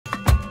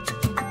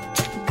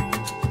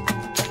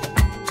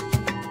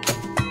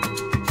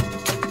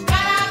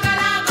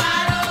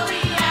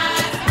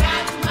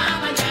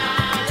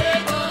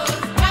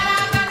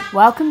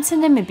Welcome to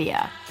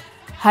Namibia,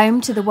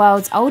 home to the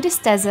world's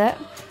oldest desert,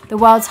 the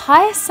world's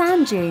highest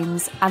sand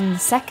dunes, and the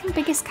second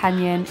biggest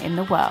canyon in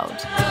the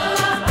world.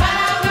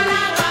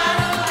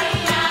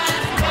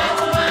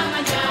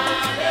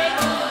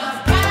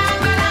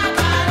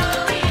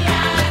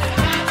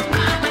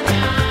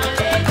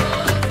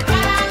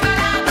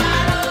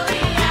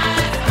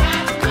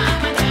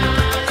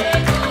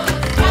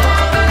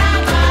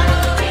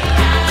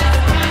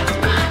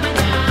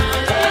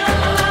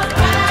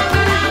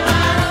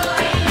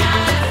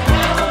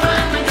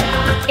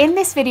 In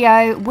this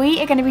video,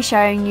 we are going to be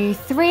showing you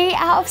 3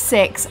 out of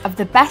 6 of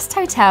the best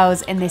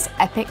hotels in this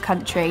epic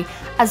country,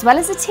 as well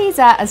as a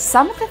teaser of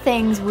some of the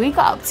things we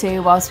got up to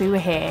whilst we were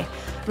here.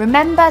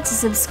 Remember to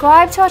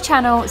subscribe to our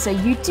channel so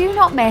you do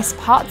not miss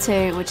part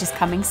 2, which is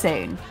coming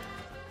soon.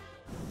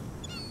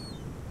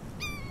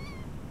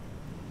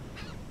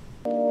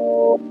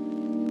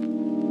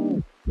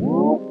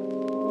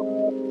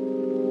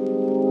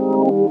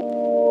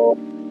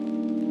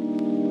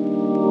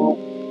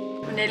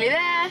 Nearly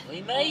there.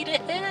 We made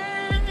it!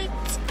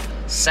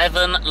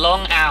 7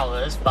 long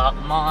hours, but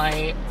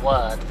my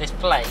word, this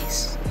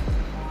place,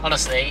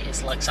 honestly,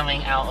 it's like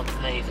something out of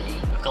the movie.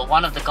 We've got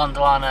one of the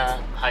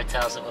Gondwana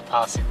hotels that we're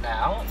passing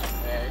now, and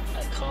they're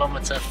a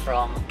kilometre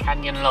from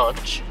Canyon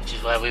Lodge, which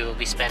is where we will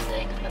be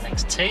spending the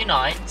next 2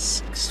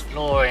 nights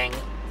exploring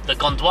the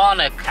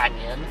Gondwana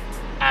Canyon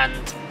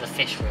and the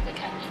Fish River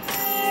Canyon.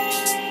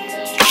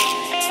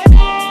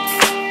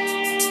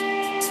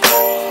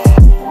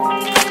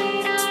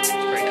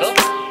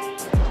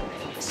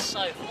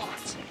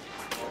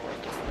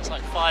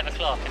 Like 5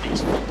 o'clock and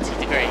it's 40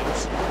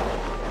 degrees.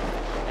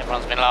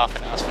 Everyone's been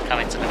laughing at us for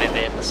coming to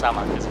Namibia in the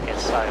summer because it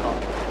gets so hot. How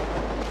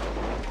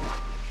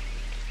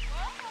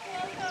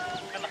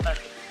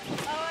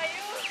are you?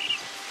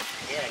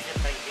 Yeah, good,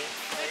 thank you.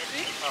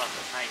 Oh,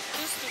 amazing.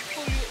 Just to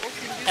pull you off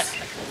in this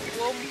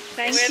warm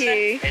Thank weather.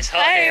 you. It's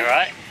hot here,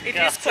 right? It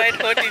is quite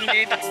hot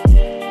indeed.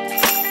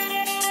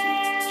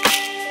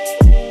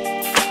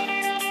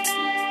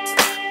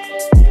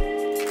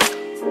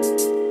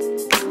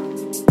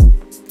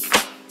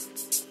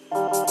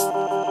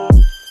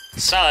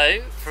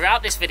 So,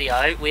 throughout this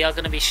video, we are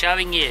going to be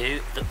showing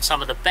you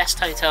some of the best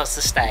hotels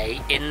to stay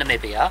in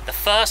Namibia. The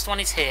first one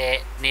is here,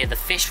 near the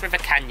Fish River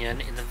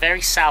Canyon, in the very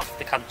south of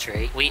the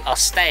country. We are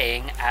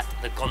staying at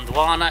the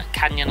Gondwana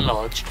Canyon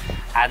Lodge,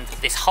 and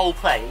this whole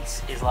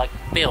place is like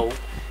built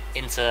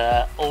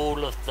into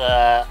all of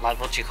the, like,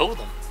 what do you call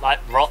them? Like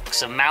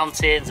rocks and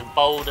mountains and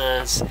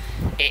boulders.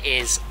 It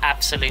is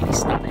absolutely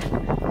stunning.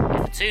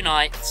 2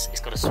 nights, it's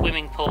got a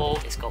swimming pool,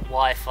 it's got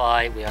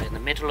Wi-Fi, we are in the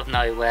middle of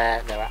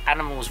nowhere, there are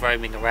animals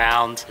roaming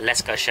around.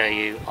 Let's go show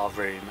you our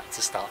room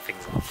to start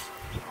things off.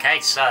 Okay,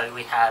 so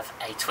we have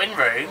a twin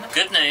room.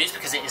 Good news,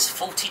 because it is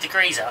 40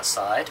 degrees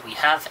outside, we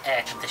have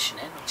air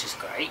conditioning, which is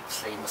great.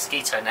 Obviously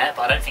mosquito net,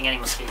 but I don't think any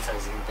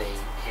mosquitoes are going to be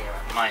here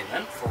at the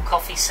moment. Full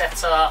coffee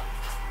setup,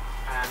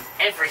 and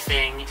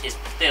everything is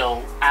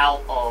built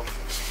out of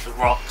the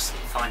rocks that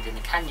you find in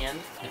the canyon.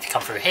 And if you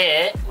come through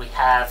here, we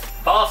have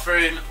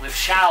bathroom with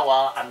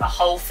shower, and the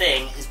whole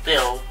thing is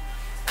built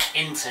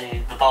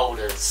into the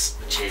boulders,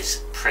 which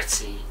is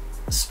pretty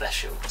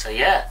special. So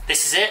yeah,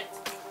 this is it.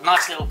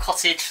 Nice little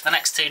cottage for the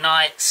next 2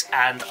 nights,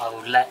 and I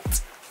will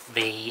let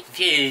the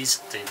views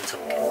do the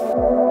talking.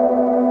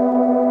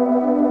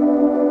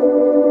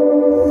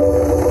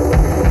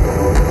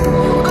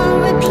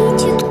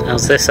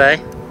 How's this, eh?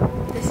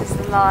 This is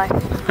the life.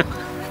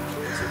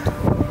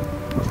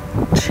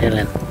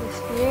 Chilling. This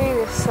view,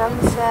 this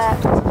sunset,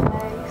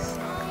 this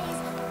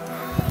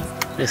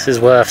place. This is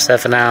worth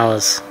 7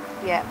 hours.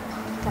 Yep,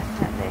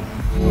 definitely.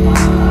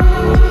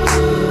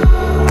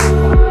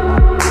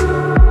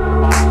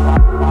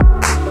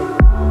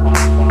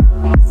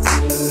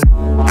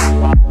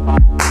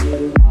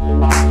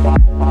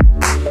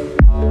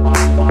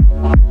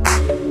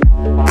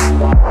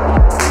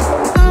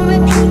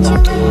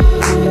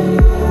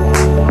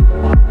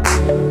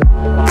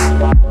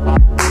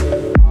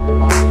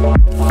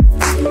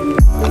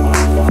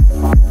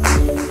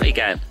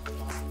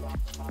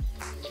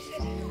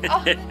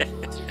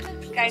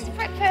 Going to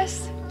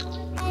breakfast.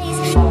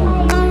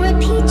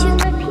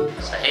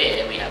 So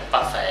here we have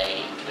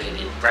buffet,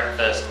 including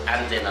breakfast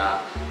and dinner.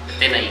 The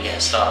dinner you get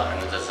a starter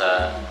and a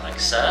dessert like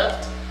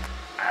served,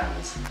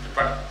 and the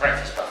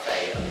breakfast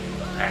buffet, you've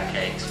got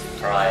pancakes,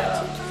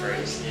 papaya,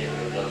 fruits,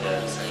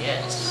 yogurt. So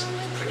yeah, it's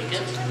pretty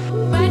good.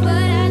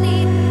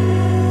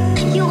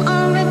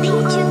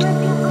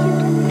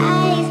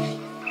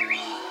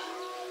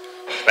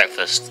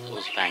 Breakfast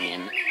was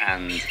banging,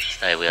 and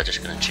today we are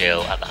just going to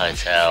chill at the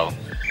hotel,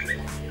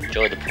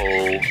 enjoy the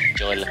pool,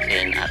 enjoy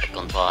looking at the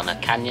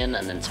Gondwana Canyon,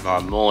 and then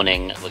tomorrow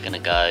morning we're going to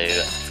go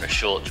for a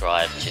short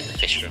drive to the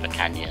Fish River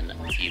Canyon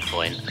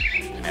viewpoint,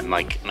 and then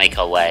make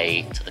our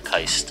way to the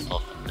coast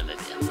of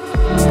Namibia.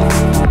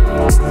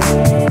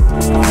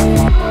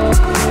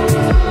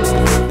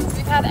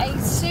 We've had a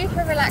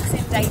super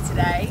relaxing day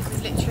today.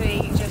 We've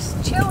literally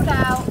just chilled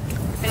out,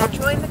 been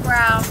enjoying the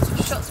grounds,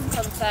 shot some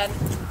content,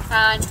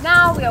 And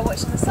now we are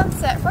watching the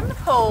sunset from the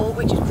pool,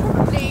 which is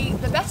probably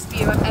the best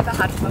view I've ever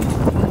had from a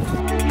pool.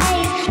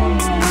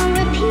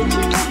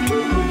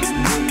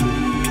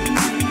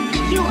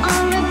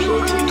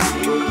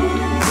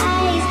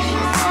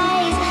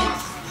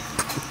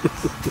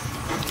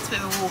 It's a bit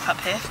of a walk up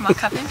here from our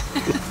cabin.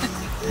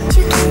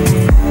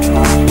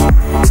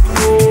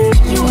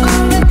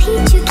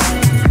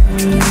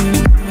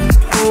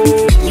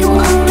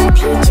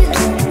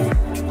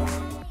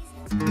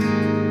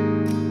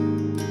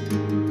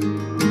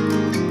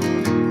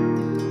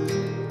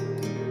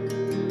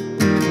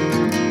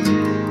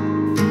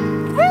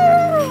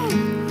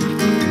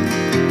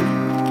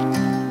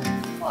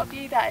 What a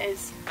view that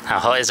is. How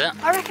hot is it?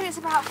 I reckon it's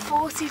about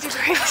 40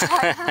 degrees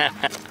right now.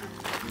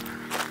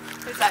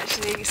 It's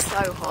actually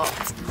so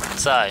hot.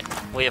 So,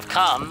 we have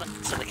come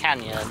to the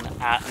canyon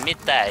at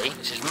midday,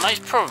 which is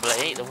most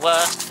probably the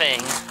worst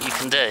thing you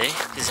can do.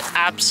 It's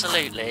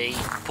absolutely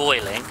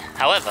boiling.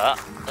 However,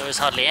 there is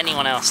hardly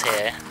anyone else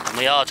here, and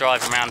we are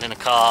driving around in a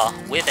car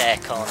with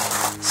aircon,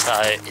 so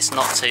it's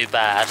not too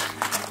bad.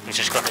 We've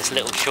just got this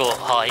little short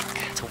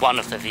hike to one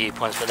of the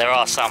viewpoints, but there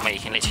are some where you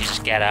can literally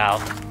just get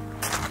out,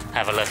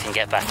 have a look and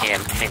get back in.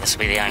 I think this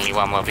will be the only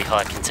one we'll be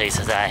hiking to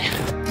today.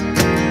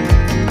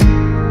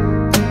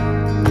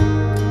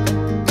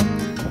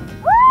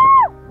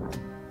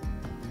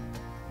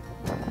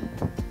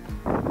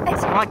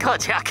 Oh my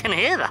god, yeah, I can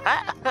hear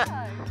that.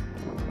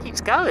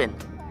 Keeps going.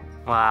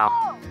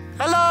 Wow.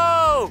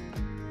 Hello!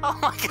 Oh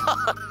my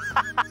god.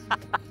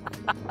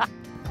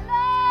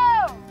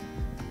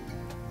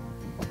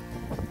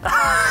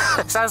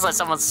 Hello! Sounds like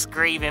someone's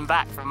screaming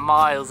back from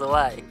miles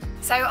away.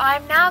 So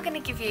I'm now going to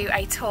give you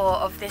a tour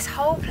of this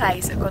whole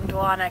place at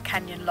Gondwana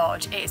Canyon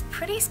Lodge. It is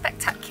pretty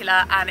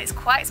spectacular and it's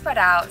quite spread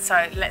out,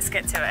 so let's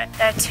get to it.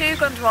 There are 2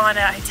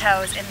 Gondwana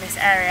hotels in this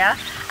area,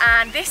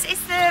 and this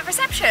is the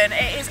reception.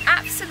 It is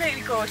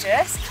absolutely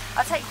gorgeous.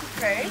 I'll take you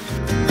through.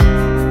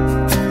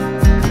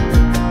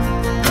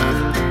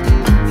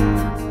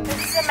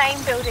 This is the main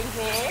building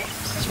here.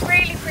 It's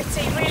really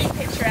pretty, really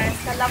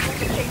picturesque. I love all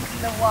the pink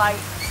and the white.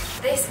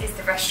 This is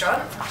the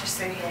restaurant, just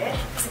through here.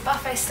 It's a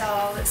buffet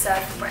style that's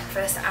served for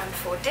breakfast and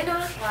for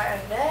dinner, right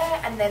over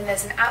there. And then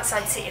there's an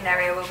outside seating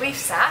area where we've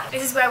sat.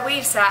 This is where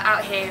we've sat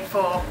out here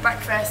for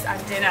breakfast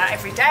and dinner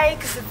every day,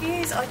 because the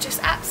views are just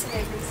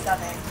absolutely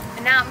stunning.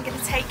 And now I'm going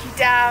to take you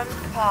down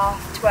the path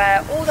to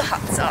where all the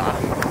huts are.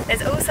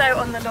 There's also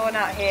on the lawn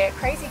out here,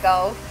 Crazy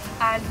Gold,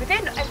 and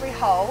within every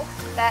hole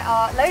there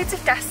are loads of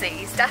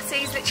dassies.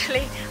 Dassies,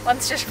 literally,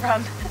 one's just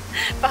run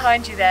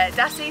behind you there.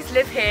 Dassies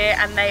live here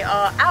and they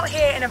are out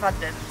here in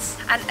abundance.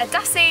 And a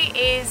dassie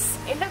is,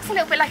 it looks a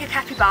little bit like a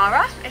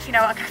capybara, if you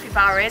know what a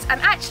capybara is,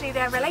 and actually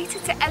they're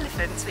related to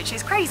elephants, which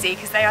is crazy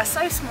because they are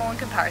so small in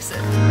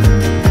comparison.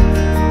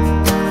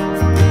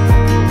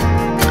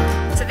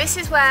 So this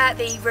is where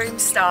the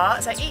rooms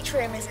start. So each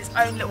room is its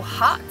own little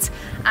hut,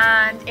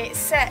 and it's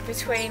set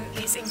between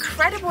this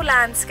incredible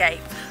landscape.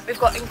 We've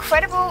got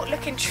incredible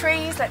looking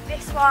trees like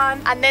this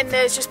one, and then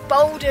there's just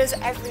boulders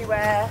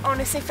everywhere.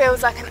 Honestly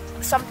feels like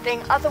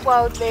something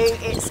otherworldly.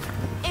 It's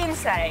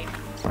insane.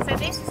 So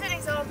this is an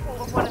example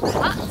of one of the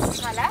huts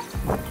to my left.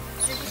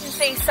 As you can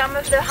see, some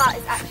of the hut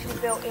is actually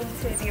built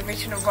into the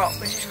original rock,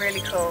 which is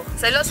really cool.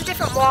 So lots of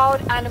different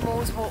wild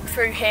animals walk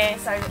through here.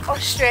 So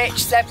ostrich,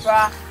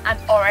 zebra and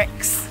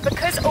oryx.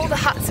 Because all the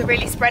huts are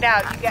really spread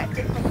out, you get a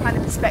different kind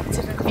of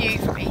perspective and view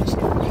from each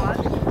different one.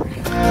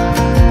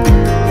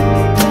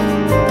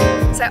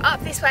 So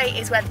up this way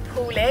is where the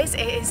pool is.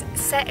 It is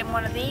set in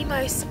one of the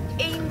most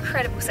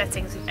incredible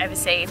settings we've ever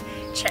seen.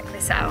 Check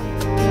this out.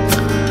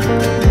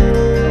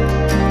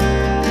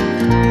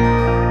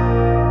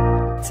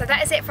 So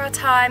that is it for our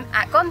time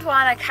at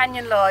Gondwana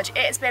Canyon Lodge. It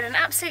has been an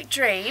absolute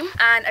dream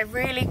and a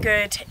really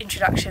good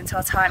introduction to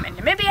our time in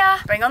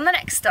Namibia. Bring on the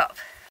next stop.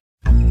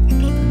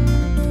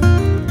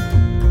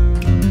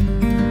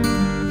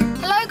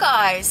 Hello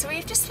guys, so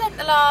we've just spent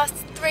the last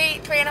three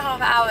and a half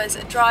hours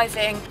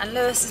driving, and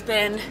Lewis has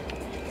been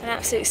an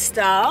absolute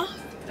star.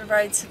 The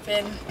roads have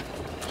been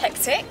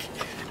hectic,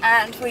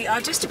 and we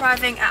are just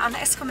arriving at our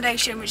next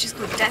accommodation, which is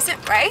called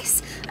Desert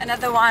Race,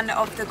 another one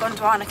of the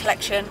Gondwana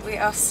collection. We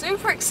are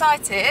super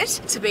excited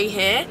to be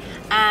here,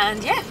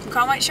 and yeah, we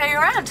can't wait to show you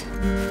around.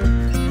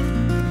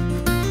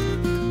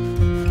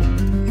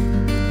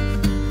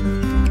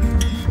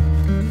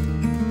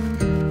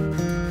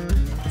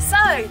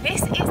 So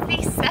this is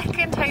the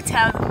second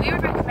hotel that we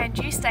would recommend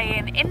you stay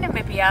in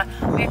Namibia.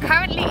 We are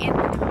currently in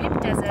the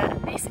Namib Desert,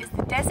 and this is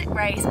the Desert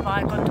Race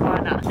by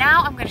Gondwana.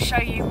 Now I'm going to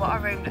show you what our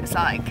room looks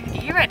like.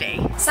 Are you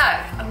ready? So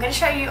I'm going to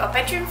show you our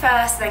bedroom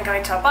first, then go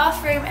into our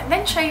bathroom, and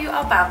then show you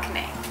our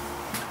balcony.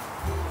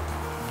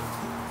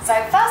 So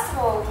first of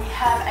all, we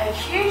have a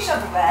huge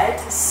double bed,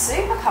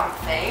 super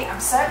comfy. I'm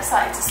so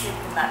excited to sleep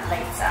in that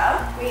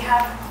later. We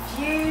have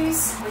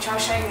views, which I'll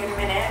show you in a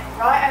minute,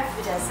 right over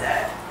the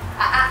desert.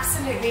 I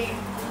absolutely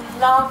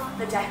love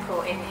the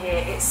decor in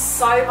here. It's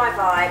so my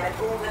vibe, and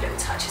all the little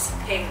touches of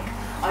pink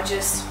are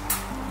just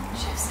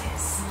chef's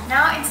kiss.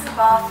 Now into the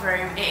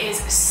bathroom. It is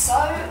so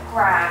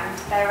grand.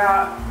 There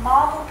are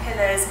marble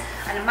pillars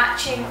and a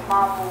matching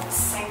marble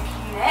sink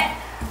unit.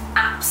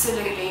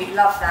 Absolutely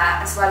love that,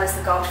 as well as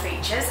the gold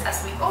features.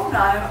 As we all know,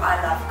 I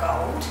love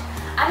gold.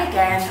 And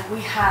again, we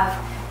have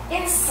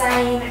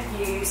insane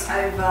views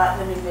over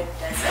the Namib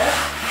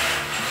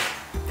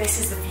Desert. This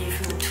is the view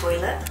from the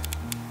toilet.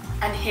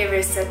 And here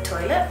is the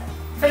toilet.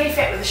 Fully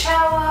fit with a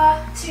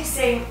shower, 2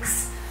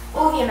 sinks,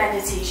 all the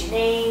amenities you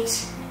need.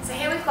 So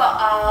here we've got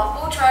our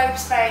wardrobe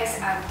space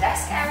and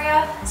desk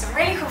area. Some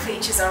really cool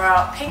features are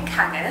our pink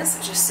hangers,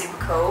 which is super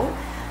cool.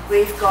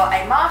 We've got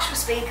a Marshall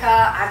speaker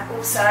and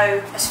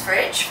also a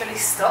fridge fully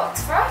stocked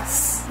for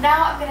us.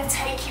 Now I'm going to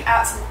take you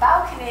out to the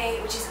balcony,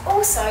 which is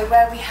also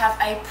where we have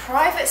a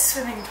private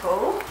swimming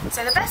pool.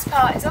 So the best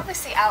part is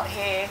obviously out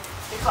here.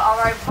 We've got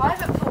our own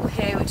private pool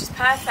here, which is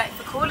perfect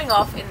for cooling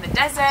off in the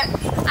desert.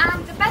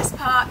 And the best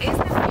part is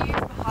the view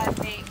behind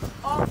me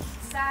of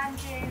the sand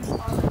dunes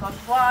on the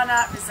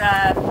Gondwana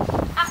Reserve.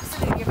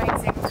 Absolutely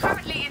amazing. We're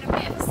currently in a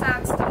bit of a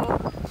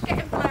sandstorm,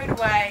 getting blown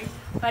away,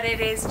 but it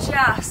is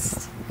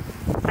just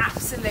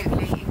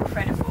absolutely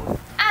incredible.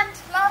 And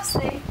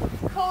lastly,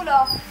 cool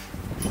off.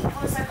 We've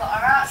also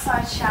got our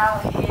outside shower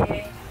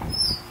here.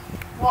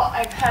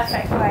 What a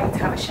perfect way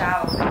to have a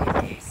shower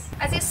with these.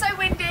 As it's so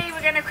windy,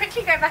 we're going to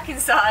quickly go back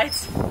inside.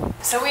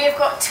 So we have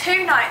got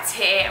 2 nights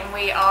here and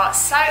we are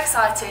so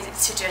excited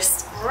to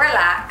just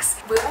relax.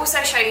 We'll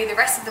also show you the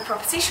rest of the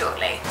property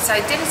shortly. So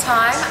dinner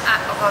time at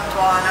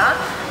Gondwana,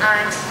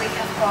 and we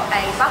have got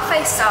a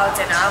buffet style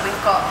dinner.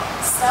 We've got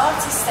a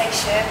starter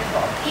station, we've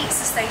got a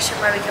pizza station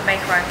where we can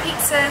make our own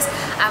pizzas,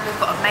 and we've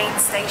got a main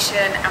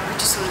station, and we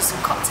just ordered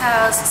some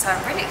cocktails. So I'm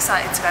really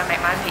excited to go and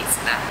make my own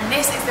pizza now. And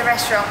this is the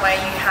restaurant where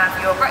you have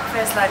your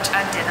breakfast, lunch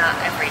and dinner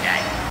every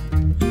day.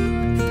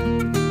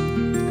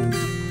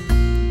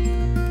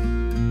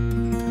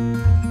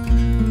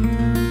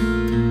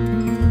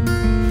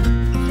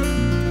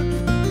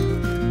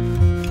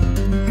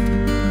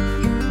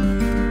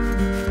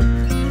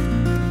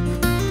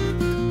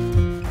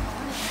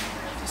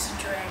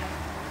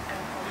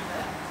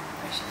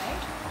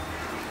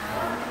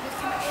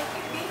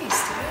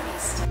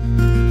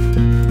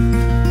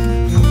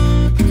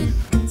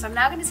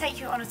 Now I'm going to take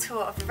you on a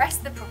tour of the rest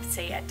of the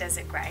property at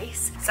Desert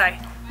Grace. So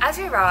as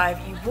we arrive,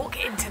 you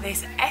walk into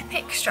this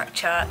epic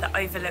structure that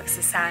overlooks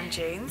the sand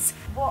dunes.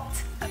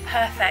 What a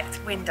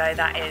perfect window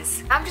that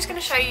is. I'm just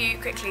going to show you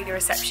quickly the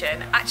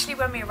reception. Actually,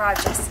 when we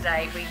arrived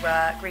yesterday, we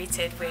were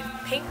greeted with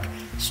pink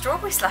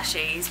strawberry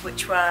slushies,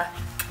 which were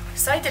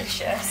so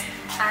delicious.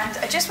 And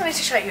I just wanted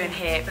to show you in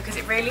here because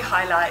it really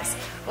highlights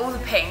all the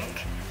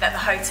pink that the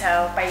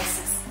hotel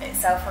bases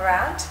itself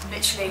around.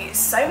 Literally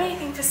so many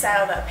things for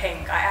sale that are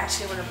pink. I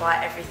actually want to buy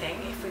everything.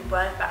 If we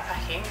weren't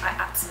backpacking, I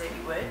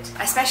absolutely would.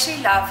 I especially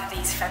love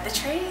these feather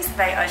trees.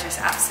 They are just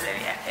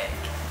absolutely epic.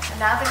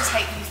 And now I'm going to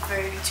take you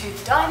through to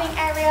the dining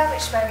area,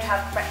 which is where we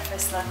have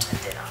breakfast, lunch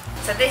and dinner.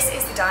 So this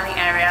is the dining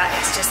area.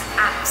 It's just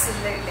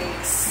absolutely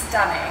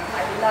stunning.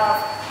 I love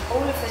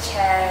all of the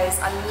chairs.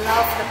 I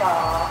love the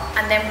bar.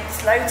 And then with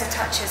loads of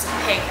touches of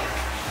pink.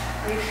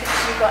 We've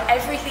got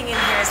everything in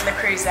here as Le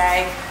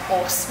Creuset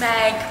or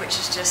Smeg, which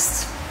is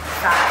just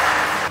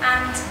fab.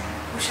 And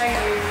we'll show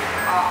you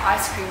our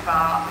ice cream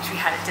bar, which we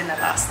had at dinner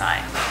last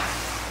night.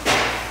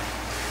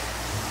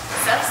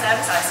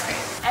 Self-service ice cream.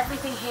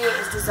 Everything here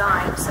is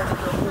designed so that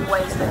you're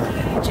always looking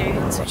at the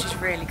dunes, which is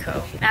really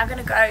cool. Now I'm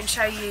going to go and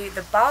show you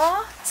the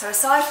bar. So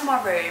aside from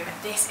our room,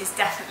 this is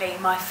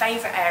definitely my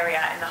favourite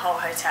area in the whole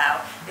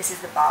hotel. This is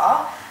the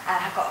bar,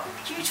 and I've got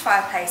a huge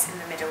fireplace in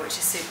the middle, which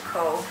is super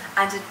cool,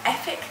 and an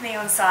epic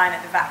neon sign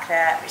at the back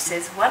there, which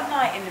says "One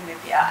Night in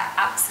Namibia." I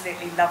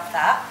absolutely love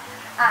that.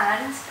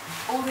 And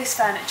all this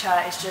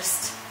furniture is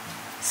just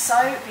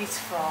so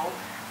beautiful.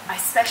 I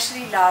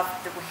especially love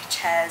the wicker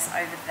chairs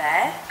over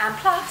there. And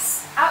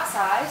plus,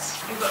 outside,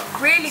 we've got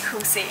a really cool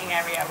seating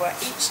area where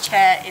each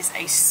chair is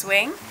a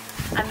swing.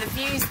 And the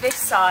views this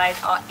side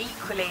are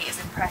equally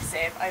as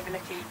impressive,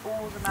 overlooking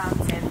all the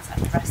mountains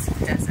and the rest of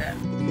the desert.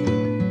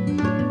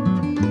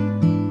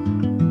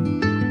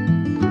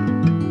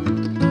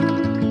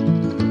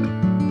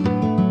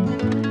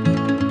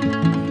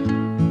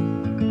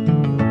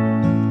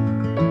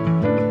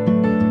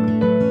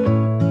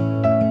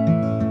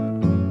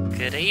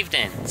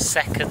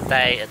 Second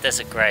day at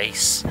Desert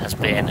Grace has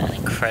been an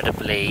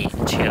incredibly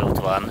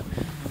chilled one.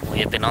 We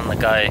have been on the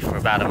go for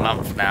about a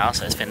month now,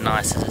 so it's been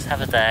nice to just have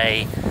a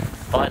day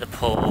by the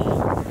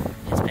pool.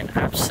 It's been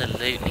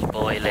absolutely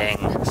boiling,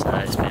 so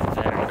it's been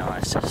very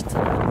nice just to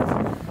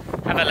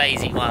have a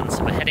lazy one.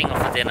 So we're heading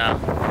off for dinner,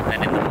 and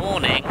then in the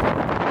morning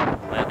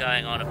we're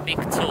going on a big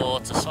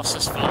tour to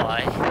Sossus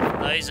Fly.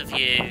 For those of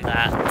you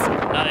that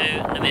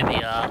know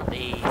Namibia,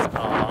 these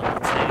are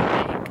two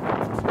big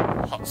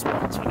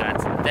hotspots. We're going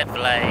to the Dead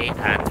Valley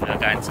and we're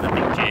going to the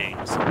big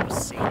dunes, so we'll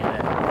see you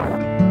there.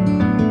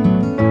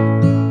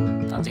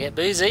 Time to get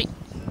boozy.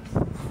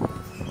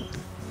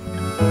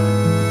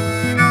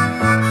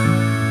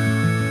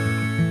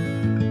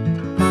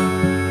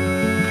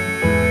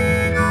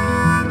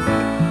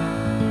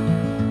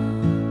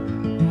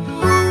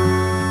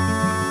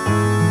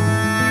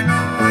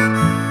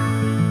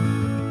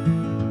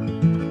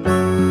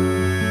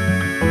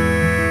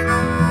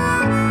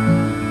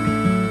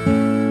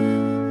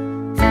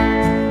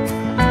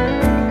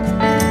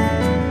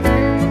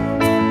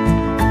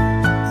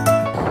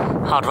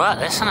 Hard work,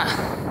 this, isn't it?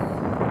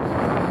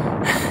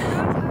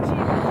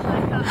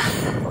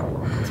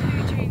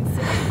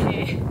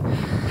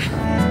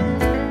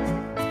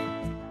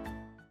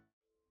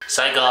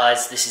 So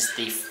guys, this is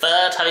the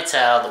third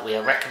hotel that we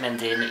are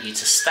recommending you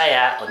to stay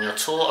at on your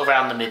tour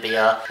around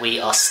Namibia. We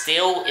are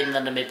still in the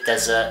Namib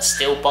Desert,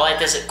 still by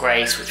Desert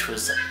Grace, which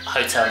was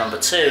hotel number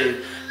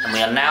 2, and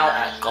we are now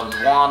at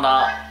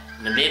Gondwana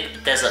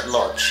Namib Desert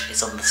Lodge.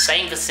 It's on the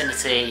same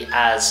vicinity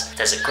as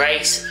Desert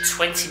Grace,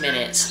 20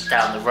 minutes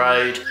down the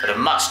road, but a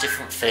much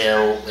different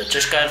feel. We're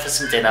just going for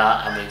some dinner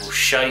and we will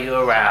show you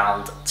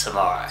around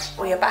tomorrow.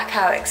 We are back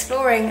out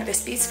exploring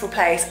this beautiful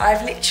place.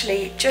 I've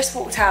literally just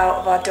walked out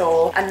of our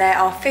door and there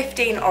are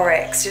 15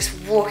 oryx just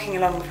walking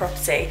along the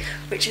property,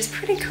 which is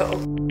pretty cool.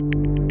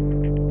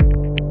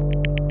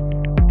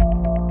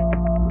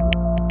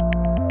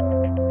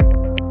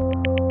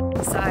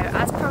 So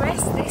as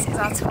promised, this is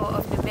our tour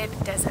of Namib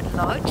Desert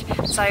Lodge.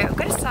 So I'm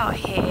going to start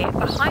here.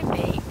 Behind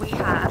me we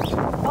have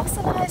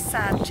fossilised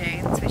sand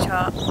dunes, which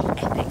are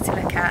epic to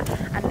look at,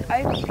 and an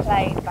open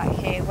plain back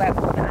here where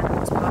all the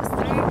animals pass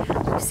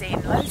through. We've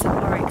seen loads of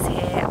oryx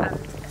here, and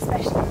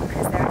especially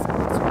because there is a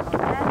water on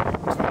there,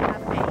 which they have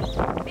a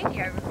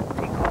video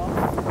recording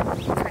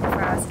of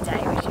 24 hours a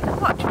day, which you can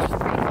watch, which is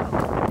pretty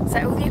cool. So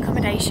all the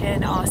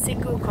accommodation are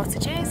single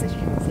cottages, as you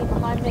can see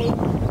behind me.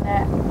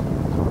 They're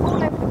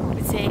all over the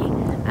property,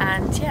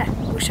 and yeah,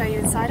 we'll show you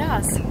inside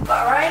ours. We've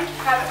got our own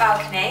private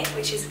balcony,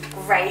 which is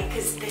great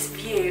because this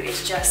view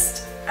is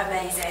just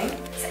amazing.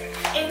 So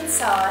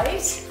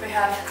inside we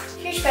have a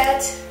huge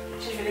bed,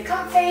 which is really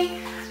comfy,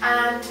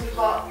 and we've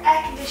got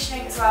air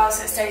conditioning as well,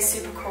 so it stays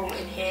super cool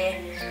in here,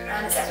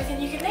 and it's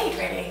everything you can need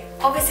really.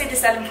 Obviously the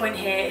selling point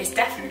here is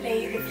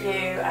definitely the view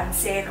and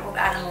seeing all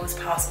the animals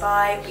pass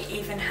by. We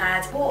even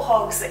had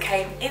warthogs that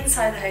came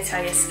inside the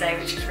hotel yesterday,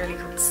 which is really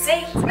cool to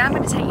see. So now I'm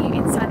going to take you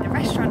inside the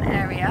restaurant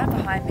area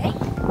behind me.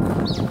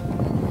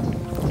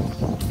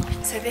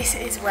 So this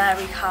is where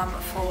we come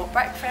for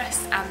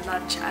breakfast and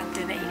lunch and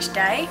dinner each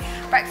day.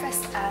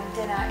 Breakfast and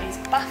dinner is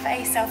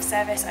buffet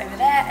self-service over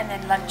there, and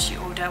then lunch you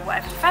order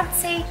whatever you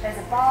fancy. There's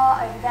a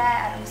bar over there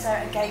and also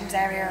a games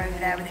area over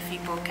there with a few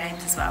board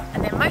games as well.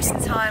 And then most of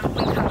the time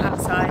we come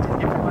outside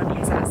and everyone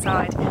is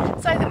outside so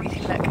that we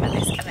can look at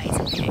this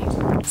amazing view.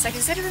 So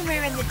considering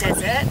we're in the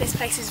desert, this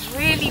place is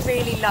really,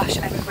 really lush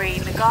and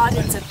green. The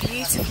gardens are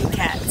beautifully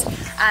kept.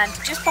 And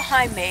just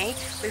behind me,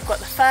 we've got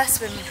the first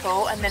swimming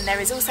pool, and then there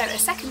is also a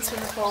second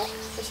swimming pool,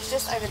 which is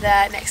just over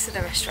there next to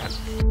the restaurant.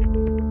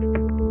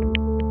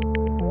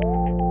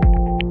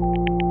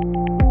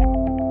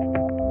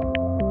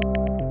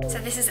 So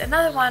this is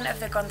another one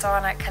of the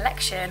Gondwana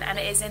collection, and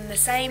it is in the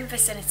same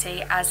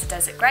vicinity as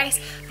Desert Grace,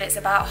 but it's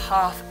about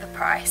half the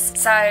price.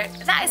 So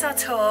that is our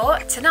tour.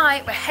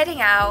 Tonight we're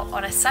heading out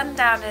on a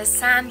Sundowners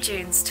Sand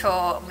Dunes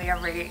tour, and we are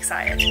really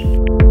excited.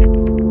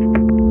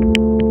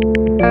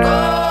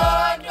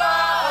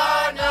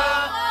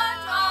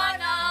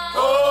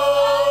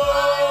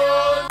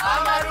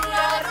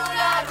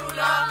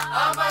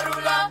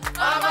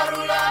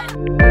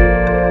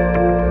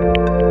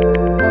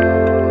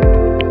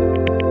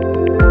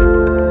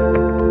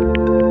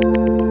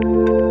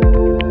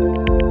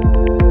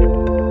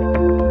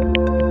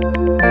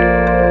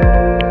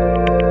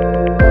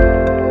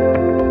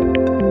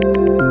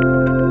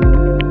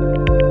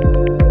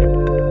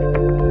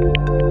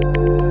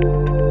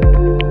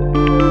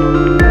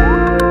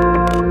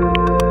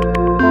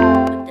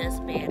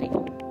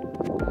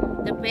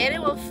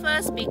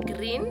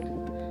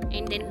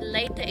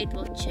 It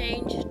will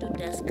change to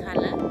this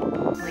color.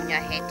 When you're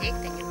headache,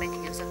 then you make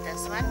use of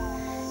this one.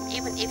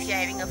 Even if you're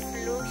having a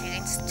flu, you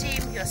can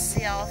steam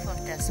yourself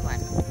with this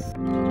one.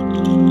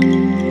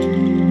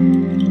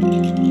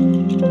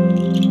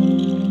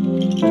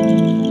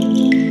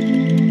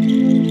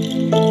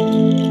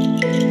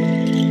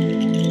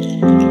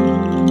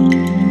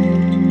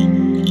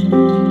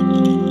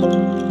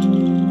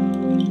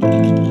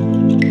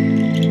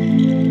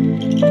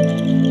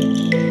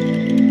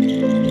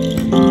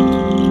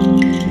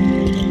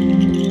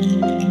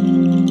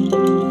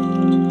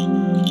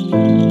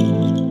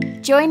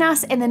 Join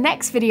us in the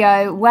next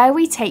video where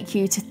we take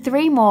you to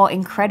 3 more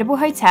incredible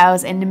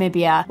hotels in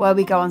Namibia, where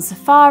we go on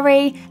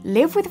safari,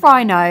 live with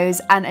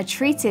rhinos, and are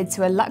treated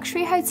to a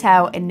luxury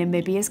hotel in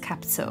Namibia's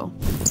capital.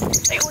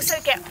 They also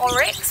get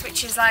oryx,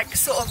 which is like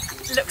sort of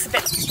looks a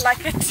bit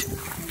like it.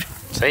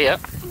 See ya.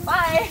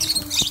 Bye.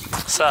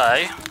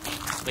 So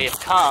we have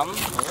come.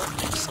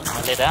 Sort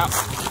my lid out.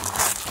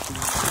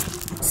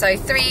 So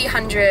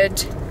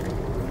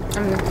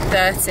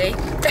 330.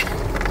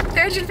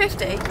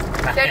 350?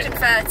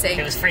 330?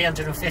 It was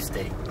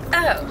 350.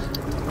 Oh,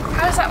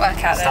 how does that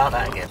work out then? Start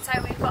that again. So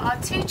we've got our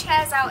 2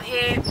 chairs out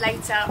here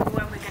later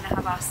when we're going to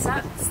have our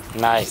suns.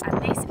 Nice. And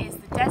this is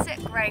the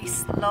Desert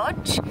Grace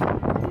Lodge.